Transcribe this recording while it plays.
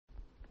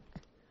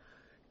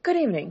Good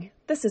evening.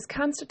 This is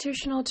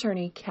constitutional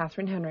attorney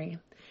Catherine Henry,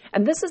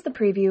 and this is the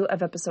preview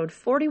of episode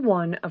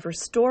 41 of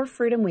Restore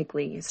Freedom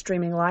Weekly,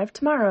 streaming live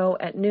tomorrow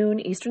at noon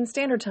Eastern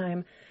Standard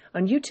Time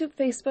on YouTube,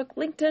 Facebook,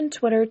 LinkedIn,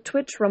 Twitter,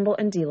 Twitch, Rumble,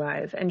 and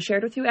DLive, and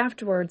shared with you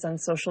afterwards on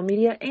social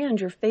media and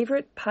your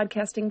favorite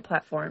podcasting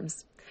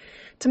platforms.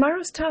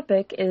 Tomorrow's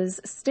topic is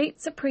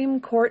State Supreme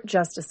Court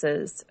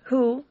Justices.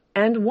 Who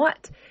and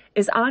what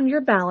is on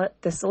your ballot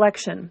this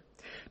election?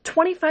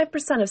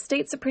 25% of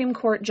state Supreme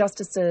Court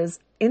justices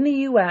in the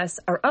U.S.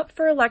 are up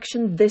for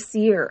election this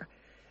year.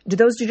 Do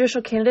those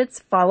judicial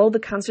candidates follow the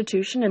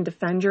Constitution and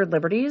defend your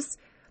liberties?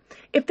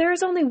 If there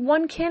is only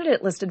one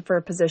candidate listed for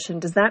a position,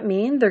 does that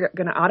mean they're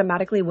going to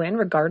automatically win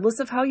regardless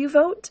of how you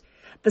vote?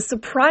 The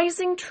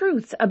surprising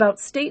truth about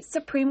state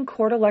Supreme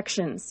Court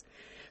elections.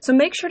 So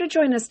make sure to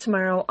join us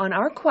tomorrow on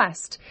our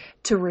quest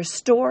to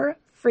restore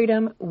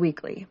freedom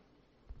weekly.